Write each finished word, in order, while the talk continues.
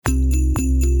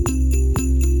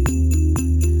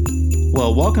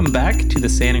Well, welcome back to the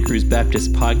Santa Cruz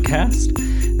Baptist Podcast.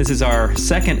 This is our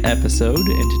second episode,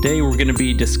 and today we're going to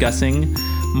be discussing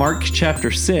Mark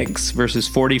chapter 6, verses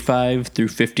 45 through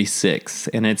 56.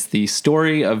 And it's the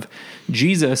story of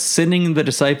Jesus sending the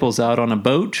disciples out on a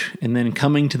boat and then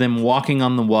coming to them walking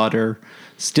on the water,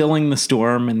 stilling the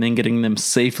storm, and then getting them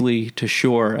safely to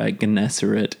shore at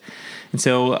Gennesaret. And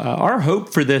so our hope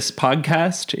for this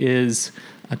podcast is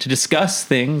to discuss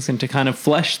things and to kind of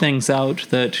flesh things out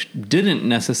that didn't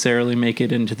necessarily make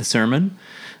it into the sermon.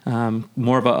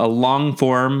 More of a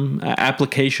long-form,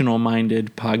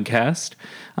 applicational-minded podcast.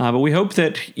 But we hope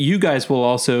that you guys will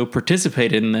also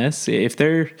participate in this. If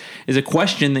there is a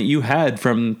question that you had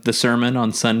from the sermon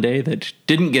on Sunday that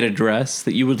didn't get addressed,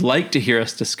 that you would like to hear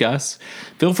us discuss,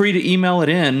 feel free to email it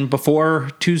in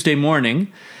before Tuesday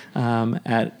morning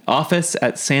at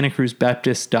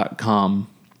office@santacruzbaptist.com.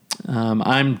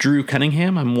 I'm Drew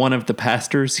Cunningham. I'm one of the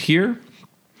pastors here.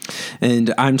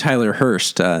 And I'm Tyler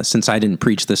Hurst. Since I didn't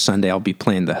preach this Sunday, I'll be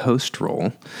playing the host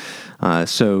role.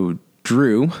 So,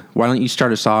 Drew, why don't you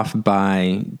start us off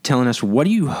by telling us what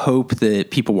do you hope that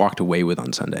people walked away with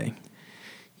on Sunday?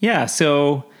 Yeah,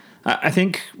 so I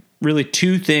think really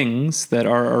two things that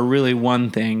are really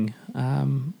one thing.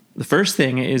 The first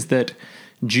thing is that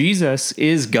Jesus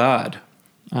is God.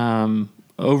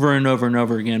 Over and over and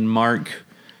over again, Mark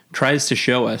tries to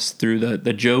show us through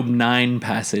the Job 9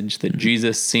 passage that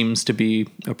Jesus seems to be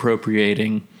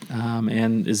appropriating.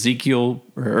 And Exodus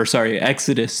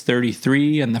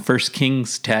 33 and the First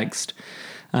Kings text,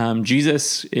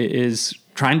 Jesus is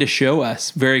trying to show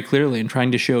us very clearly and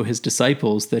trying to show his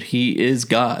disciples that he is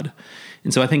God.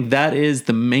 And so I think that is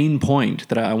the main point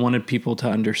that I wanted people to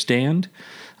understand.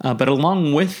 But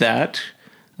along with that,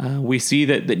 we see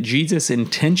that Jesus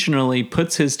intentionally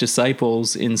puts his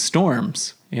disciples in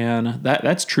storms. And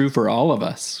that's true for all of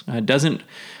us. It doesn't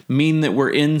mean that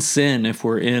we're in sin if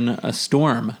we're in a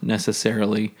storm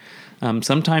necessarily.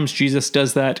 Sometimes Jesus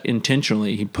does that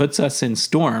intentionally. He puts us in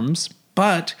storms,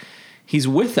 but he's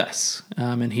with us,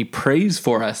 and he prays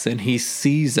for us, and he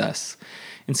sees us.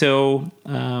 And so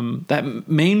that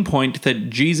main point that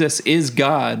Jesus is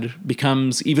God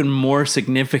becomes even more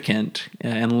significant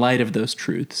in light of those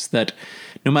truths, that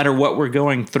no matter what we're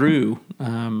going through,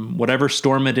 whatever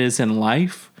storm it is in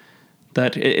life,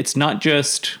 that it's not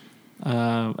just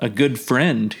a good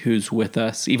friend who's with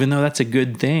us, even though that's a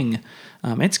good thing.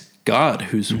 It's God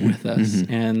who's with us,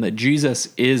 and that Jesus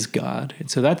is God. And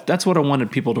so that's what I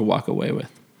wanted people to walk away with.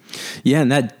 Yeah,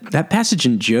 and that passage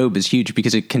in Job is huge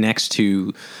because it connects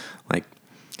to,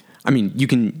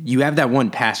 you have that one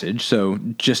passage, so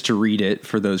just to read it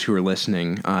for those who are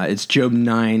listening, it's Job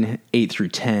 9, 8 through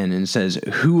 10, and it says,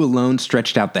 "Who alone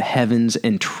stretched out the heavens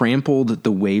and trampled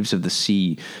the waves of the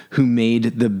sea, who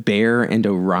made the Bear and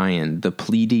Orion, the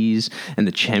Pleiades and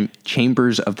the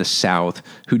chambers of the south,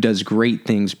 who does great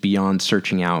things beyond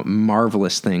searching out,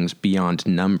 marvelous things beyond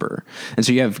number." And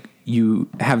so you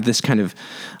have this kind of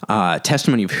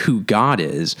testimony of who God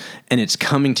is, and it's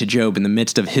coming to Job in the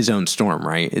midst of his own storm,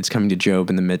 right? It's coming to Job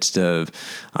in the midst of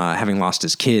having lost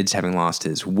his kids, having lost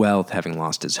his wealth, having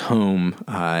lost his home,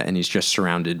 and he's just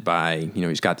surrounded by,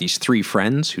 he's got these three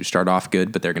friends who start off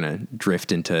good, but they're going to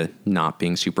drift into not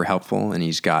being super helpful, and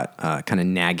he's got a kind of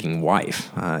nagging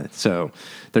wife. So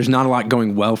there's not a lot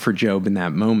going well for Job in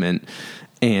that moment,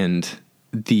 and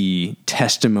the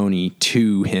testimony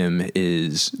to him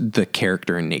is the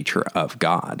character and nature of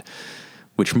God,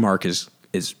 which Mark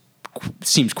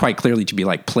seems quite clearly to be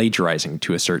like plagiarizing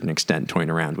to a certain extent, toying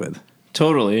around with.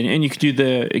 Totally. And you could do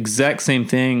the exact same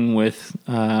thing with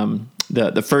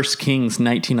the First Kings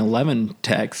 19:11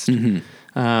 text,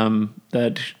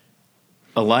 that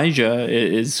Elijah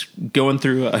is going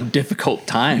through a difficult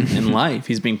time in life.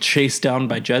 He's being chased down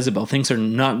by Jezebel. Things are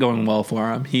not going well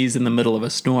for him. He's in the middle of a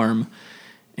storm.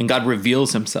 And God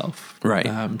reveals himself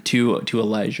to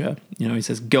Elijah. He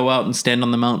says, "Go out and stand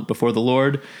on the mount before the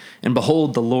Lord, and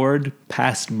behold, the Lord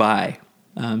passed by."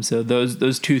 So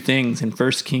those two things in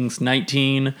 1 Kings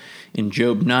 19, in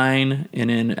Job 9, and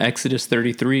in Exodus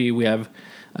 33, we have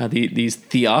these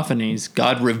theophanies,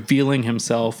 God revealing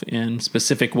himself in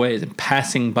specific ways and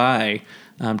passing by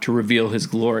to reveal his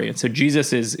glory. And so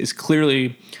Jesus is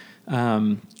clearly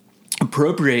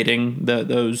appropriating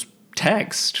those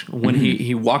text when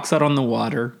he walks out on the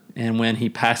water and when he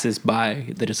passes by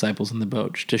the disciples in the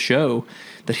boat to show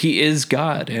that he is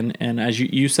God. And as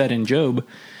you said in Job,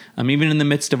 even in the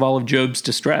midst of all of Job's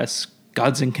distress,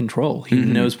 God's in control. He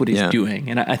knows what he's doing.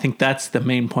 And I think that's the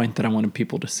main point that I wanted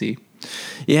people to see.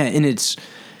 Yeah, and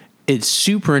it's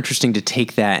super interesting to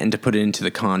take that and to put it into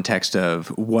the context of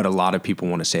what a lot of people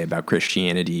want to say about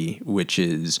Christianity, which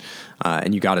is,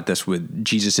 and you got at this with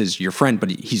Jesus is your friend,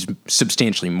 but he's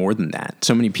substantially more than that.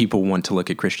 So many people want to look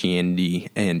at Christianity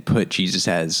and put Jesus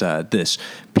as this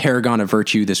paragon of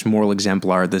virtue, this moral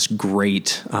exemplar, this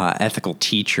great ethical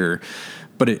teacher.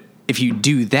 But if you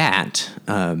do that,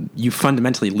 you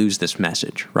fundamentally lose this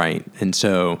message, right? And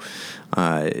so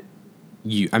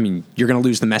you're going to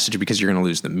lose the message because you're going to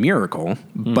lose the miracle,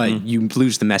 but you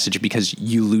lose the message because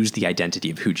you lose the identity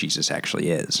of who Jesus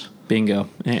actually is. Bingo.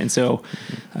 And so,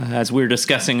 as we were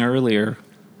discussing earlier,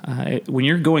 when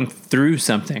you're going through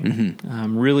something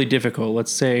really difficult,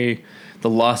 let's say the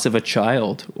loss of a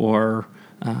child, or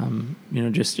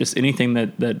just anything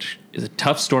that is a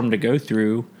tough storm to go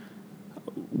through,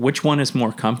 which one is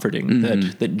more comforting?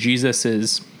 That Jesus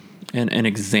is an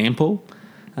example,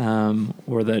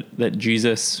 or that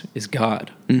Jesus is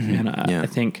God? And I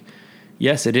think,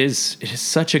 yes, it is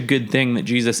such a good thing that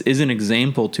Jesus is an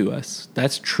example to us.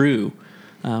 That's true.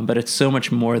 But it's so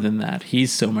much more than that.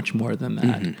 He's so much more than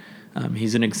that.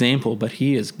 He's an example, but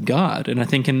he is God. And I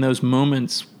think in those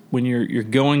moments when you're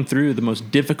going through the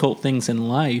most difficult things in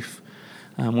life,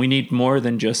 we need more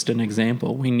than just an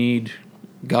example. We need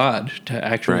God to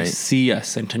actually see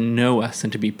us and to know us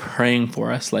and to be praying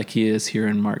for us like he is here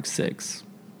in Mark 6.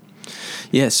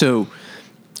 Yeah, so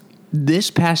this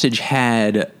passage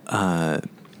had a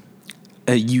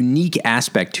unique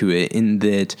aspect to it in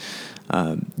that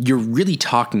you're really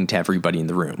talking to everybody in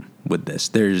the room with this.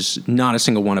 There's not a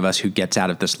single one of us who gets out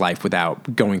of this life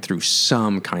without going through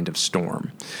some kind of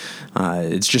storm.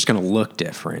 It's just going to look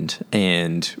different.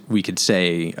 And we could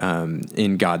say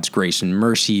in God's grace and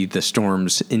mercy, the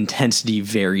storm's intensity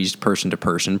varies person to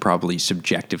person, probably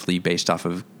subjectively based off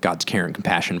of God's care and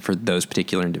compassion for those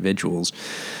particular individuals.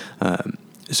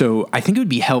 So I think it would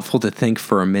be helpful to think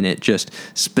for a minute just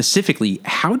specifically,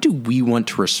 how do we want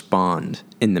to respond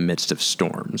in the midst of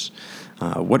storms?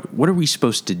 What are we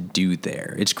supposed to do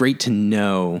there? It's great to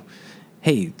know,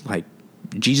 hey, like,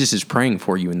 Jesus is praying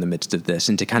for you in the midst of this,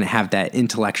 and to kind of have that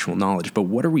intellectual knowledge. But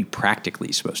what are we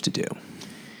practically supposed to do?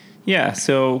 Yeah,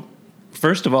 so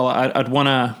first of all, I'd want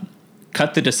to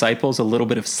cut the disciples a little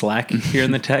bit of slack here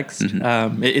in the text.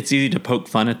 It's easy to poke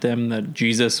fun at them that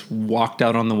Jesus walked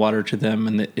out on the water to them,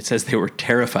 and it says they were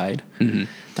terrified. And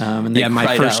they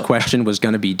my first out. question was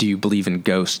going to be, do you believe in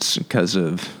ghosts? Because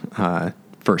of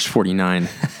verse 49.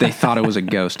 They thought it was a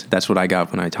ghost. That's what I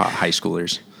got when I taught high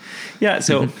schoolers. Yeah,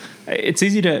 so it's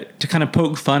easy to kind of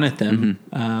poke fun at them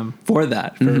for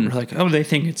that. For like, oh, they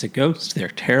think it's a ghost. They're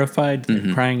terrified.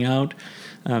 They're crying out.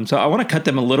 So I want to cut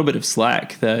them a little bit of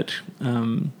slack that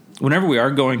whenever we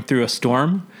are going through a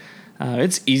storm,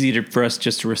 it's easy for us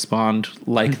just to respond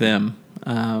like them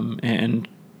and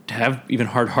to have even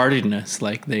hard-heartedness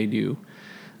like they do.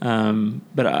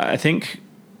 But I think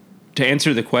to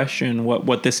answer the question,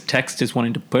 what this text is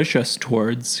wanting to push us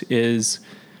towards is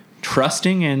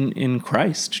trusting in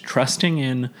Christ, trusting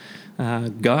in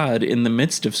God in the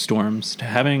midst of storms, to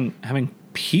having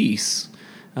peace,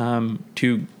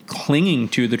 to clinging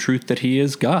to the truth that he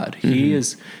is God. He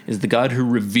is the God who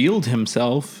revealed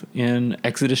himself in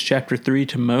Exodus chapter 3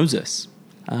 to Moses.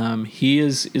 He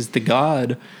is the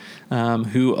God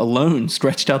who alone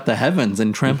stretched out the heavens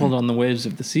and trampled on the waves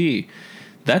of the sea.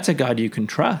 That's a God you can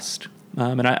trust.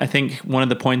 And I think one of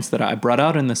the points that I brought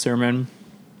out in the sermon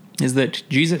is that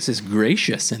Jesus is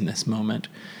gracious in this moment,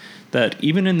 that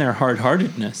even in their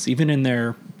hard-heartedness, even in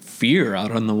their fear out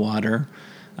on the water,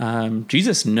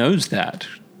 Jesus knows that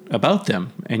about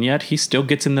them, and yet he still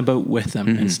gets in the boat with them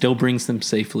and still brings them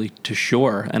safely to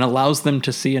shore and allows them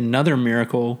to see another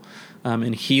miracle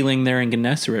in healing there in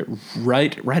Gennesaret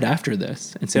right after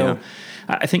this. And so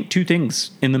I think two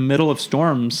things in the middle of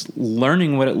storms: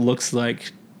 learning what it looks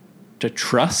like to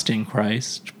trust in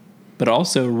Christ, but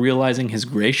also realizing his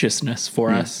graciousness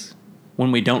for us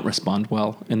when we don't respond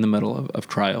well in the middle of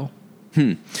trial.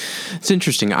 It's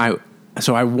interesting.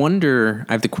 So I wonder,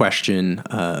 I have the question,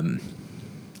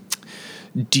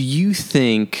 do you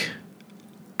think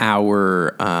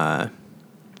our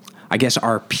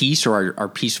peace or our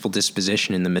peaceful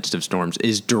disposition in the midst of storms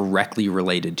is directly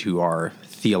related to our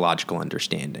theological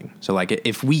understanding? So like,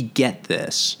 if we get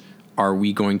this, are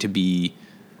we going to be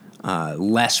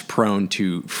less prone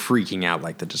to freaking out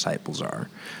like the disciples are?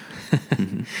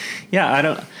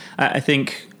 Yeah, I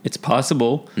think it's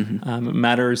possible. It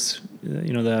matters.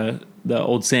 The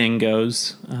old saying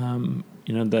goes,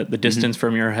 the distance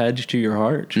from your head to your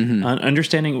heart.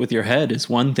 Understanding it with your head is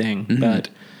one thing, but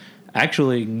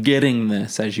actually getting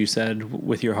this, as you said,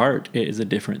 with your heart is a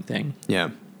different thing. Yeah.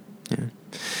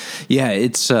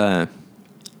 It's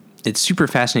it's super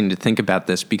fascinating to think about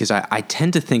this because I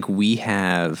tend to think we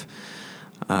have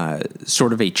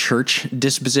sort of a church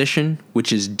disposition,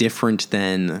 which is different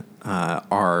than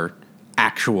our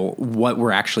actual, what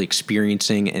we're actually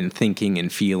experiencing and thinking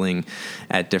and feeling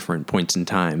at different points in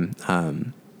time.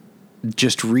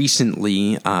 Just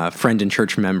recently, a friend and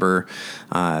church member,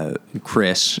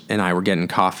 Chris, and I were getting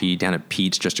coffee down at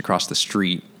Pete's just across the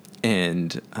street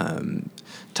and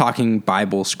talking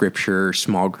Bible, scripture,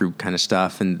 small group kind of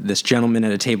stuff. And this gentleman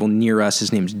at a table near us,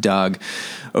 his name's Doug,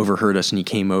 overheard us and he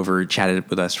came over, chatted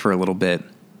with us for a little bit.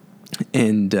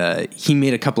 And he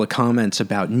made a couple of comments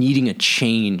about needing a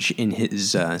change in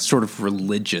his sort of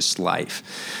religious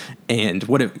life. And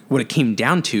what it came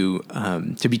down to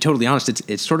be totally honest,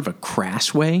 it's sort of a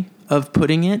crass way of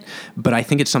putting it, but I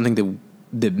think it's something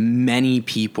that many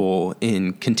people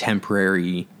in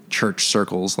contemporary church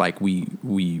circles like we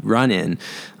run in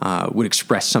would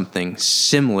express something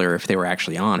similar if they were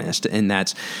actually honest. And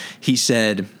that's, he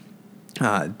said,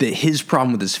 that his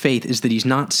problem with his faith is that he's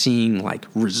not seeing like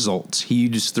results. He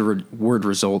used the word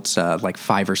results like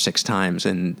 5 or 6 times,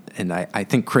 and I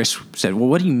think Chris said, "Well,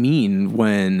 what do you mean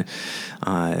when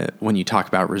you talk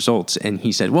about results?" And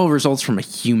he said, "Well, results from a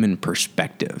human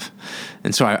perspective."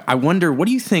 And so I wonder, what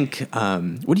do you think?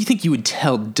 What do you think you would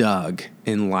tell Doug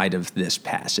in light of this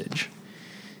passage?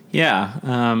 Yeah,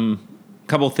 a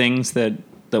couple things that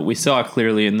we saw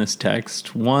clearly in this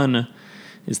text. One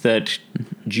is that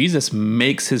Jesus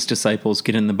makes his disciples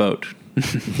get in the boat,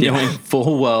 knowing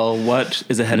full well what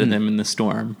is ahead of them in the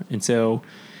storm. And so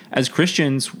as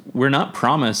Christians, we're not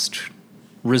promised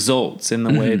results in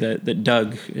the way that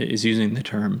Doug is using the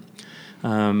term.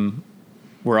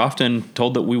 We're often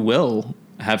told that we will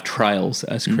have trials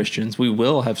as Christians. We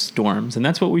will have storms. And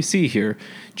that's what we see here.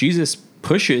 Jesus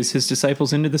pushes his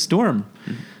disciples into the storm.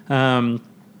 And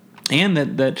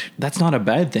that's not a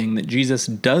bad thing, that Jesus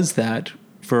does that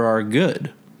for our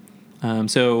good.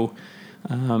 So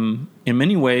in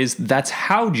many ways, that's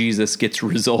how Jesus gets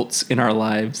results in our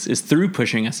lives, is through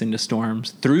pushing us into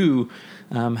storms, through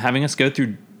having us go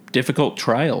through difficult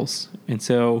trials. And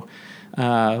so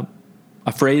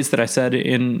a phrase that I said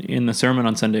in the sermon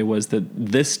on Sunday was that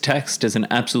this text is an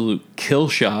absolute kill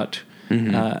shot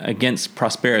against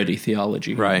prosperity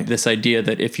theology. Right. This idea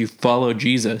that if you follow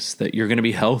Jesus, that you're going to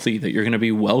be healthy, that you're going to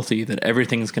be wealthy, that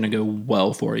everything's going to go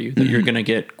well for you, that you're going to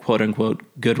get quote unquote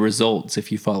good results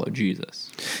if you follow Jesus.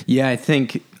 Yeah, I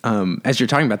think as you're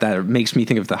talking about that, it makes me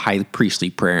think of the high priestly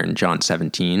prayer in John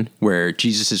 17, where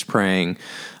Jesus is praying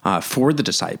for the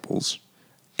disciples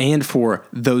and for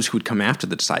those who would come after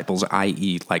the disciples,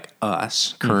 i.e. like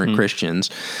us, current Christians,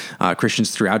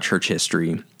 Christians throughout church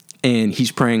history. And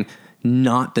he's praying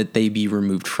not that they be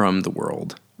removed from the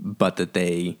world, but that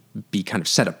they be kind of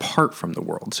set apart from the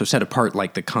world. So set apart,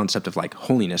 like the concept of like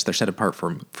holiness, they're set apart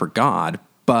for God,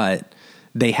 but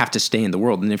they have to stay in the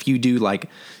world. And if you do like,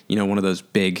 one of those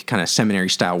big kind of seminary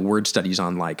style word studies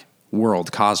on like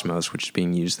world, cosmos, which is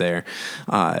being used there,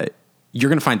 you're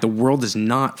going to find the world is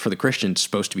not, for the Christian,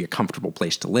 supposed to be a comfortable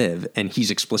place to live. And he's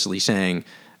explicitly saying,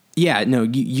 yeah, no,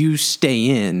 you stay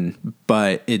in,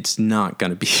 but it's not going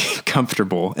to be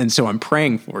comfortable. And so I'm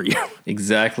praying for you.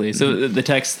 Exactly. So the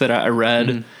text that I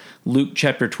read, Luke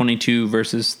chapter 22,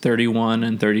 verses 31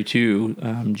 and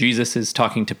 32, Jesus is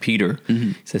talking to Peter.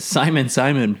 He says, "Simon,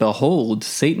 Simon, behold,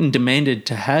 Satan demanded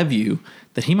to have you,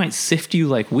 that he might sift you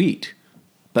like wheat.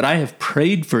 But I have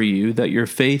prayed for you that your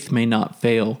faith may not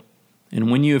fail. And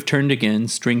when you have turned again,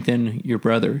 strengthen your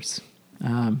brothers."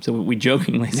 So we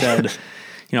jokingly said,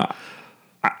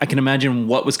 I can imagine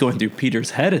what was going through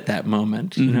Peter's head at that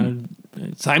moment.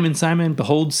 "Simon, Simon,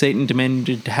 behold, Satan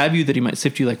demanded to have you that he might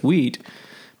sift you like wheat."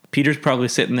 Peter's probably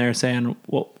sitting there saying,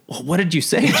 well, what did you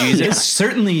say, Jesus?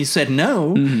 Certainly you said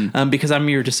no, because I'm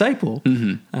your disciple.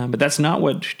 But that's not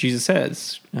what Jesus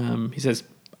says. He says,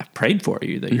 "I prayed for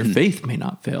you that your faith may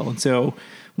not fail." And so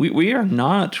we are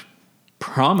not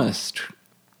promised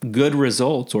good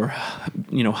results or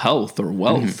health or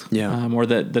wealth, or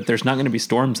that there's not going to be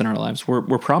storms in our lives.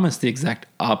 We're promised the exact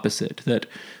opposite, that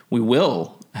we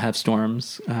will have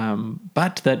storms,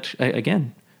 but that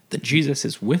again, that Jesus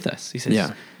is with us. He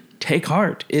says, "Take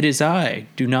heart, it is I,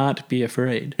 do not be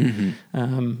afraid."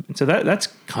 And so that's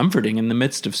comforting in the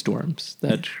midst of storms,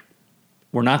 that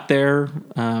we're not there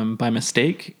by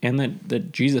mistake, and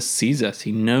that Jesus sees us,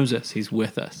 he knows us, he's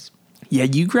with us. Yeah,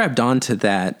 you grabbed onto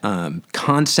that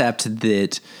concept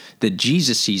that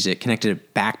Jesus sees it, connected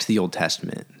it back to the Old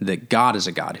Testament, that God is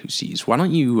a God who sees. Why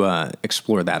don't you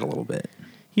explore that a little bit?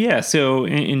 Yeah, so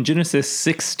in Genesis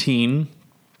 16,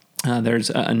 there's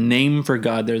a name for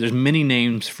God there. There's many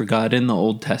names for God in the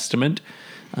Old Testament.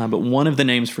 But one of the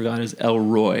names for God is El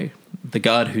Roi, the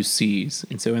God who sees.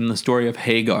 And so in the story of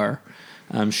Hagar,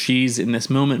 she's in this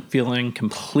moment feeling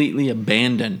completely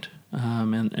abandoned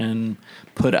and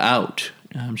put out.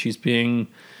 She's being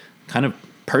kind of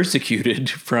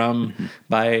persecuted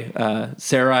by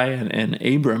Sarai and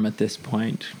Abram at this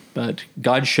point. But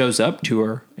God shows up to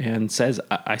her and says,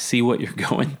 I see what you're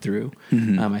going through.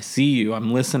 I see you.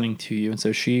 I'm listening to you. And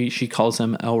so she calls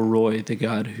him El Roi, the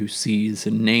God who sees,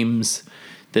 and names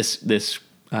this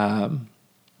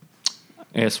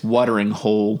watering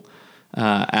hole.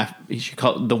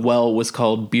 The well was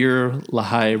called Bir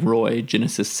Lahai Roi,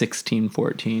 Genesis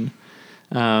 16:14.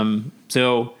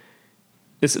 So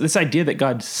this idea that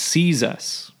God sees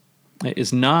us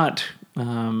is not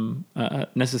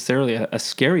necessarily a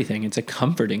scary thing. It's a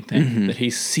comforting thing that he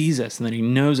sees us and that he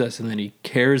knows us and that he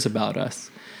cares about us.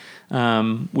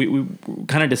 We were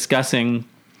kind of discussing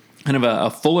kind of a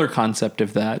fuller concept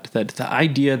of that the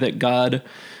idea that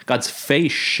God's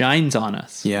face shines on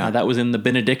us. That was in the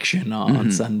benediction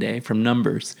on Sunday from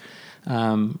Numbers.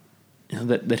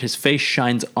 That his face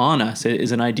shines on us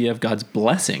is an idea of God's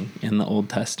blessing in the Old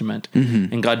Testament.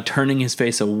 And God turning his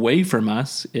face away from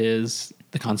us is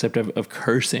the concept of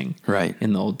cursing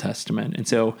in the Old Testament. And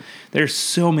so there's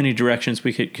so many directions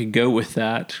we could go with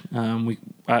that.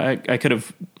 I could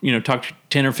have talked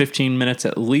 10 or 15 minutes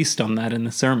at least on that in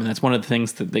the sermon. That's one of the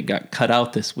things that got cut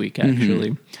out this week,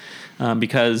 actually,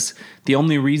 because the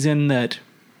only reason that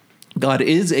God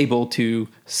is able to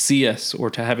see us or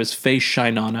to have his face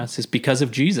shine on us is because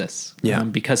of Jesus.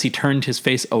 Because he turned his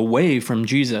face away from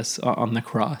Jesus on the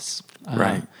cross.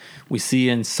 We see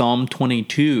in Psalm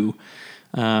 22,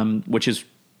 which is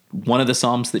one of the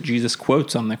Psalms that Jesus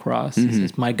quotes on the cross. It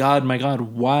says, my God,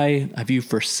 why have you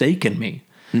forsaken me?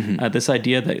 This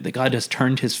idea that God has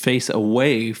turned his face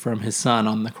away from his son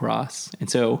on the cross. And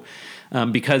so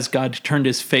because God turned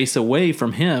his face away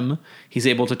from him, he's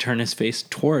able to turn his face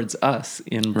towards us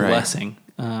in blessing.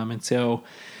 And so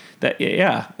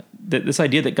this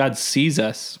idea that God sees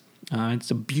us,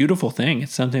 it's a beautiful thing.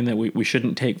 It's something that we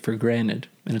shouldn't take for granted.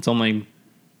 And it's only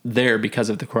there because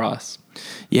of the cross.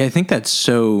 Yeah, I think that's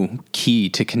so key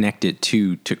to connect it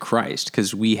to Christ,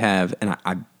 because we have, and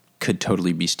I could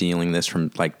totally be stealing this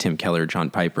from like Tim Keller, John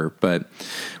Piper, but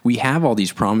we have all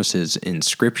these promises in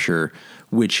Scripture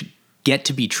which get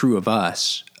to be true of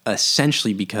us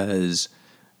essentially because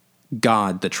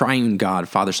God, the triune God,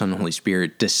 Father, Son, and Holy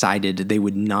Spirit, decided they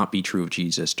would not be true of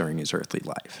Jesus during his earthly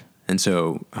life. And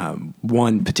so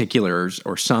one particular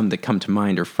or some that come to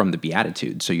mind are from the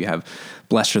Beatitudes. So you have,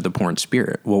 blessed are the poor in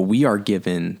spirit. Well, we are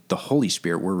given the Holy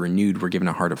Spirit. We're renewed. We're given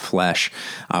a heart of flesh.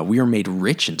 We are made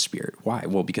rich in spirit. Why?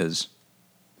 Well, because,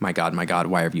 my God,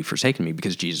 why have you forsaken me?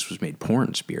 Because Jesus was made poor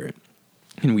in spirit.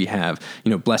 And we have,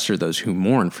 blessed are those who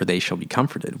mourn, for they shall be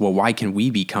comforted. Well, why can we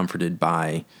be comforted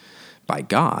by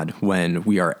God when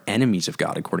we are enemies of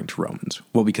God, according to Romans?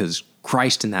 Well, because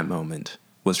Christ in that moment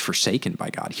was forsaken by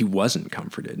God. He wasn't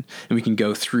comforted. And we can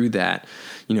go through that.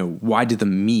 Why did the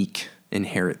meek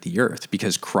inherit the earth?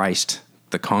 Because Christ,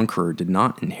 the conqueror, did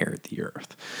not inherit the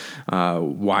earth.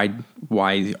 Why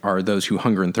are those who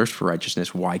hunger and thirst for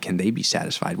righteousness, why can they be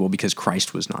satisfied? Well, because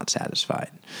Christ was not satisfied.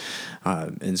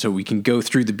 And so we can go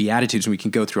through the Beatitudes and we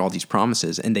can go through all these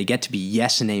promises, and they get to be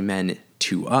yes and amen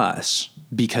to us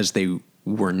because they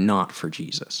were not for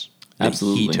Jesus.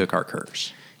 Absolutely. He took our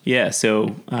curse. Yeah, so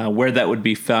where that would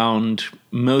be found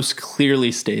most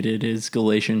clearly stated is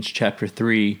Galatians chapter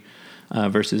 3,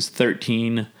 verses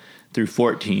 13 through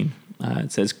 14.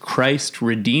 It says, Christ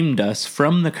redeemed us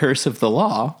from the curse of the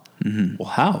law. Well,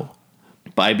 how?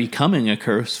 By becoming a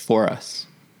curse for us.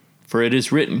 For it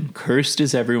is written, cursed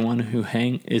is everyone who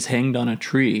is hanged on a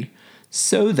tree,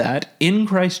 so that in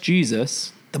Christ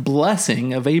Jesus the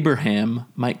blessing of Abraham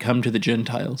might come to the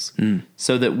Gentiles,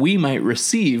 so that we might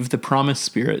receive the promised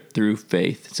Spirit through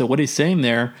faith. So what he's saying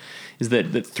there is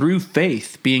that through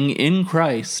faith, being in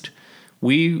Christ,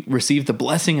 we receive the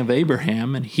blessing of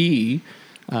Abraham, and he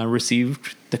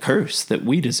received the curse that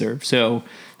we deserve. So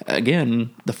again,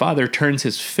 the Father turns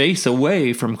his face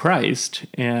away from Christ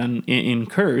and in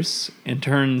curse, and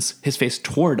turns his face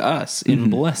toward us in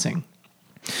blessing.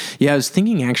 Yeah, I was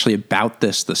thinking actually about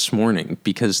this morning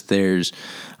because there's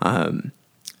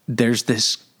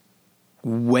this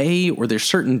way, or there's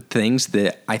certain things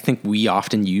that I think we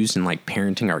often use in like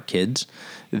parenting our kids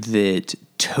that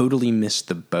totally miss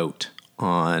the boat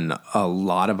on a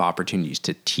lot of opportunities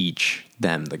to teach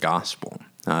them the gospel.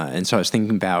 And so I was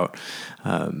thinking about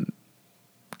the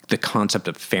concept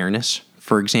of fairness,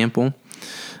 for example.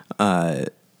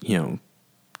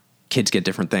 Kids get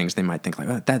different things. They might think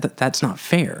like, that's not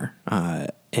fair.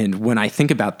 And when I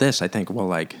think about this, I think, well,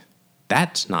 like,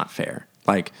 that's not fair.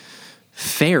 Like,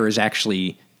 fair is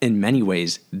actually, in many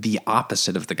ways, the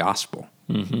opposite of the gospel.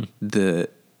 There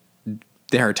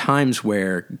are times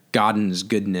where God in his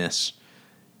goodness,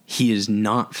 he is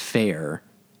not fair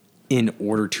in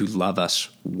order to love us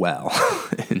well.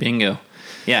 Bingo.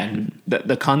 Yeah,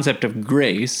 the concept of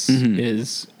grace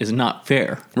is not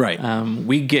fair. Right.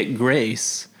 We get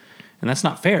grace, and that's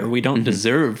not fair. We don't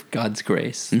deserve God's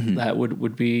grace. That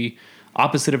would be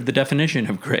opposite of the definition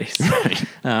of grace. Right.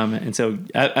 And so,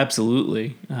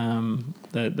 absolutely,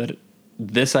 that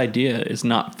this idea is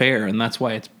not fair, and that's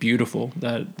why it's beautiful.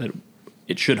 That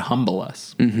it should humble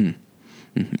us.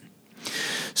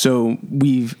 So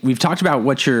we've talked about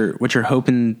what you're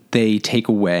hoping they take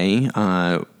away.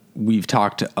 We've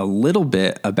talked a little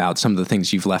bit about some of the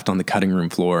things you've left on the cutting room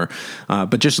floor,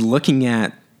 but just looking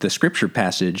at the scripture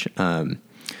passage,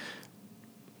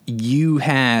 you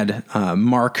had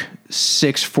Mark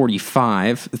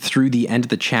 6:45 through the end of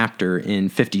the chapter in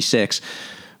 56,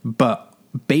 but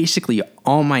basically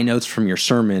all my notes from your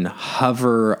sermon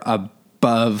hover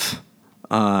above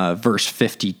verse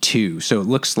 52. So it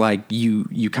looks like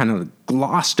you kind of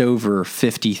glossed over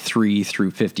 53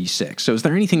 through 56. So is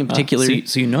there anything in particular?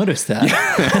 So you noticed that.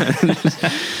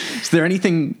 Is there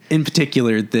anything in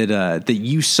particular that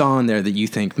you saw in there that you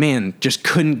think, man, just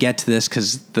couldn't get to this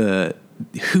because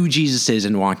who Jesus is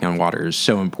in walking on water is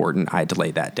so important, I had to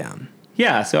lay that down?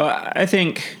 Yeah, so I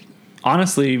think,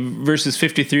 honestly, verses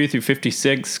 53 through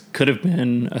 56 could have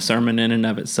been a sermon in and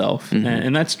of itself.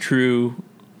 And that's true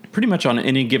pretty much on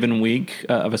any given week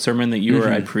of a sermon that you or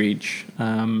I preach.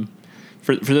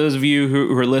 For those of you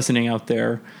who are listening out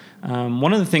there,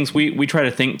 one of the things we try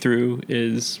to think through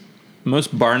is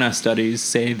most Barna studies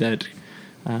say that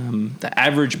the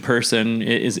average person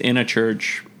is in a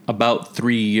church about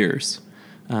 3 years.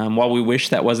 While we wish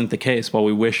that wasn't the case, while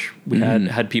we wish we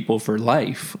had people for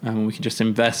life, we could just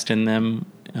invest in them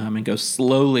and go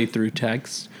slowly through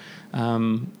text.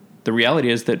 The reality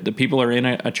is that the people are in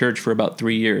a church for about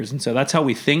 3 years. And so that's how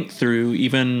we think through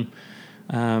even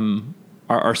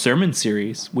our sermon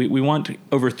series. We want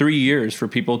over 3 years for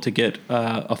people to get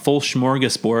a full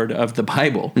smorgasbord of the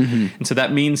Bible. And so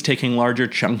that means taking larger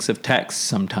chunks of text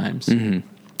sometimes.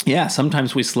 Yeah,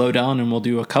 sometimes we slow down and we'll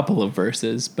do a couple of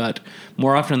verses, but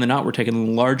more often than not, we're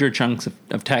taking larger chunks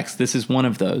of text. This is one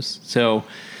of those. So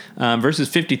verses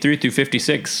 53 through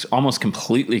 56 almost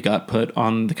completely got put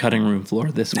on the cutting room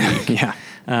floor this week. Yeah.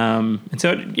 And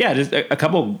so, yeah, just a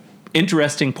couple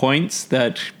interesting points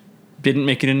that didn't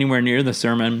make it anywhere near the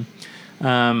sermon.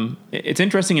 It's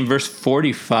interesting in verse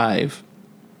 45.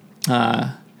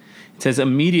 It says,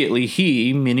 immediately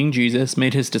he, meaning Jesus,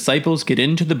 made his disciples get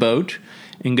into the boat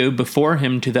and go before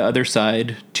him to the other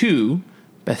side to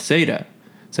Bethsaida.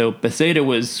 So Bethsaida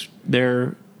was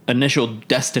their initial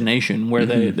destination where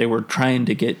they were trying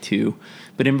to get to.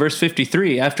 But in verse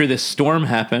 53, after this storm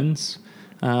happens,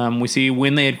 we see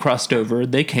when they had crossed over,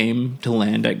 they came to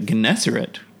land at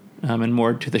Gennesaret and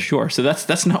moored to the shore. So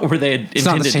that's not where they had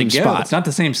intended to go. Spot. It's not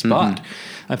the same spot.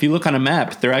 If you look on a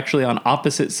map, they're actually on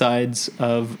opposite sides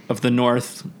of the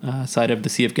north side of the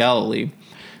Sea of Galilee.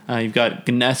 You've got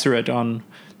Gennesaret on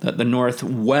the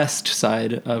northwest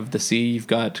side of the sea. You've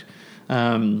got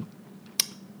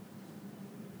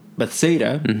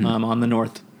Bethsaida on the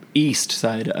northeast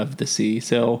side of the sea.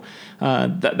 So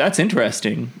that's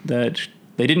interesting that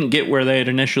they didn't get where they had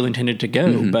initially intended to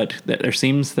go, but there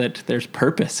seems that there's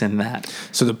purpose in that.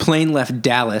 So the plane left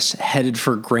Dallas, headed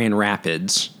for Grand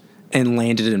Rapids, and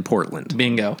landed in Portland.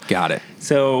 Bingo. Got it.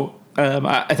 So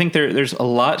I think there's a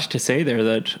lot to say there,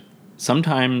 that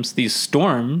sometimes these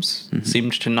storms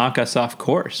seemed to knock us off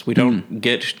course. We don't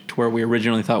get to where we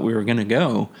originally thought we were going to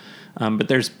go. But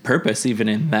there's purpose even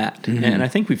in that. And I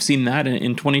think we've seen that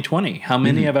in 2020. How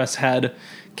many of us had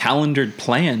calendared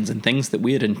plans and things that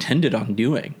we had intended on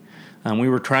doing? We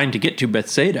were trying to get to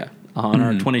Bethsaida on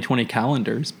our 2020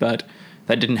 calendars, but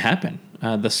that didn't happen.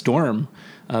 The storm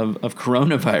of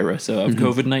coronavirus, of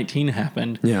COVID-19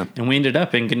 happened, and we ended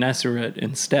up in Gennesaret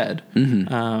instead.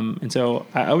 And so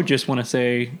I would just want to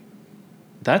say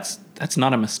that's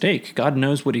not a mistake. God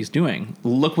knows what he's doing.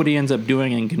 Look what he ends up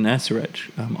doing in Gennesaret.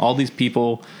 All these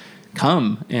people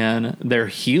come and they're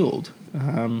healed.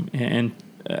 And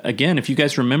again, if you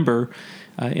guys remember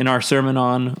in our sermon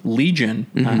on Legion,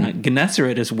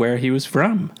 Gennesaret is where he was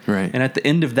from. Right. And at the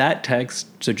end of that text,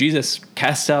 so Jesus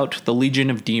casts out the legion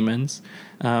of demons.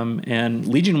 And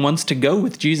Legion wants to go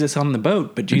with Jesus on the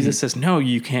boat, but Jesus says, no,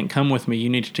 you can't come with me. You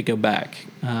need to go back.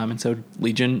 And so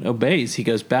Legion obeys. He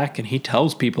goes back and he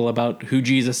tells people about who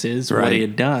Jesus is, what he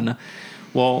had done.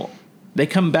 Well, they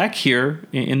come back here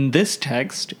in this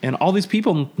text, and all these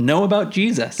people know about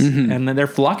Jesus, and then they're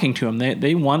flocking to him.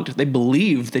 They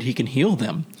believe that he can heal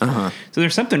them. So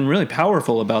there's something really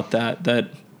powerful about that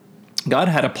God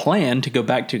had a plan to go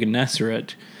back to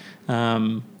Gennesaret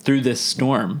through this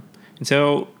storm. And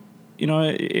so,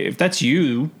 if that's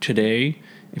you today,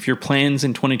 if your plans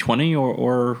in 2020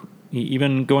 or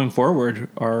even going forward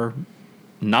are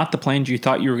not the plans you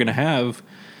thought you were going to have,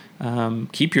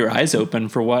 keep your eyes open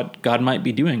for what God might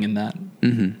be doing in that.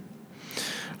 All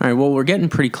right, well, we're getting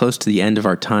pretty close to the end of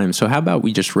our time. So how about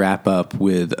we just wrap up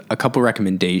with a couple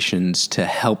recommendations to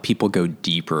help people go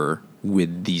deeper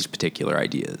with these particular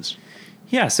ideas?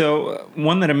 Yeah, so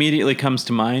one that immediately comes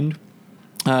to mind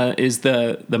is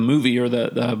the movie or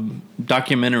the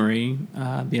documentary,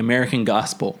 The American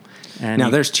Gospel. And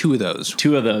now, there's two of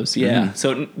those. Yeah.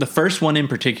 So the first one in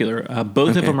particular,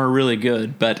 both of them are really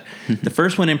good, but the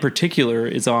first one in particular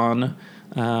is on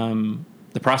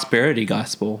the prosperity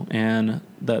gospel and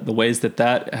the ways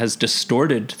that has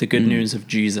distorted the good news of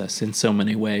Jesus in so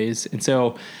many ways. And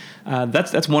so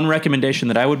that's one recommendation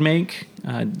that I would make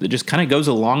that just kind of goes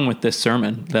along with this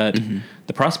sermon, that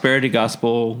the prosperity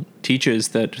gospel teaches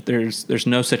that there's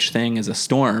no such thing as a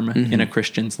storm in a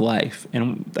Christian's life.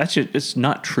 And that's just, it's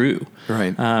not true.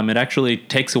 Right. It actually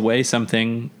takes away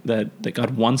something that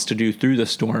God wants to do through the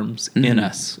storms in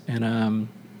us. And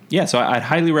so I'd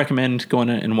highly recommend going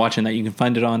and watching that. You can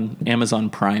find it on Amazon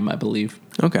Prime, I believe.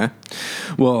 Okay.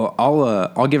 Well,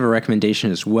 I'll give a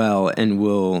recommendation as well, and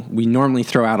we normally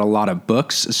throw out a lot of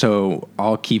books, so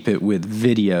I'll keep it with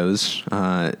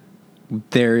videos.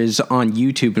 There is on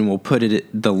YouTube, and we'll put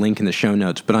the link in the show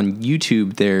notes, but on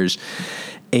YouTube there's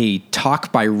a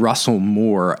talk by Russell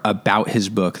Moore about his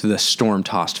book, The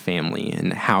Storm-Tossed Family,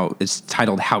 and how it's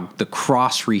titled How the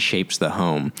Cross Reshapes the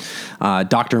Home.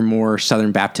 Dr. Moore,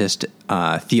 Southern Baptist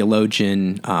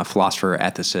theologian, philosopher,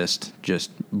 ethicist,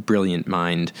 just brilliant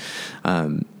mind.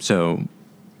 So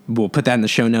we'll put that in the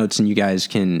show notes, and you guys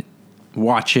can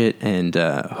watch it, and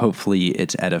hopefully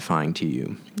it's edifying to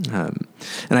you.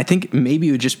 And I think maybe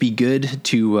it would just be good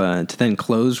to then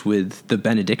close with the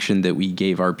benediction that we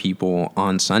gave our people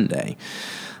on Sunday.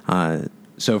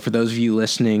 So for those of you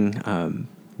listening,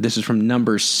 this is from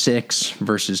Numbers 6,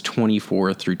 verses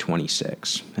 24 through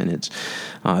 26. And it's,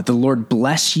 the Lord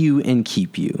bless you and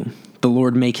keep you. The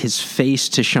Lord make his face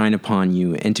to shine upon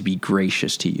you and to be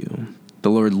gracious to you. The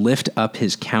Lord lift up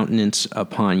his countenance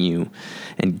upon you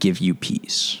and give you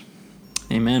peace.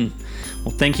 Amen.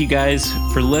 Well, thank you guys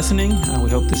for listening. We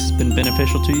hope this has been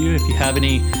beneficial to you. If you have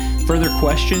any further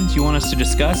questions you want us to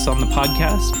discuss on the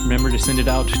podcast, remember to send it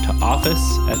out to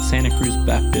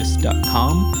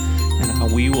office@santacruzbaptist.com.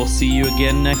 And we will see you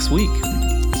again next week.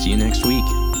 See you next week.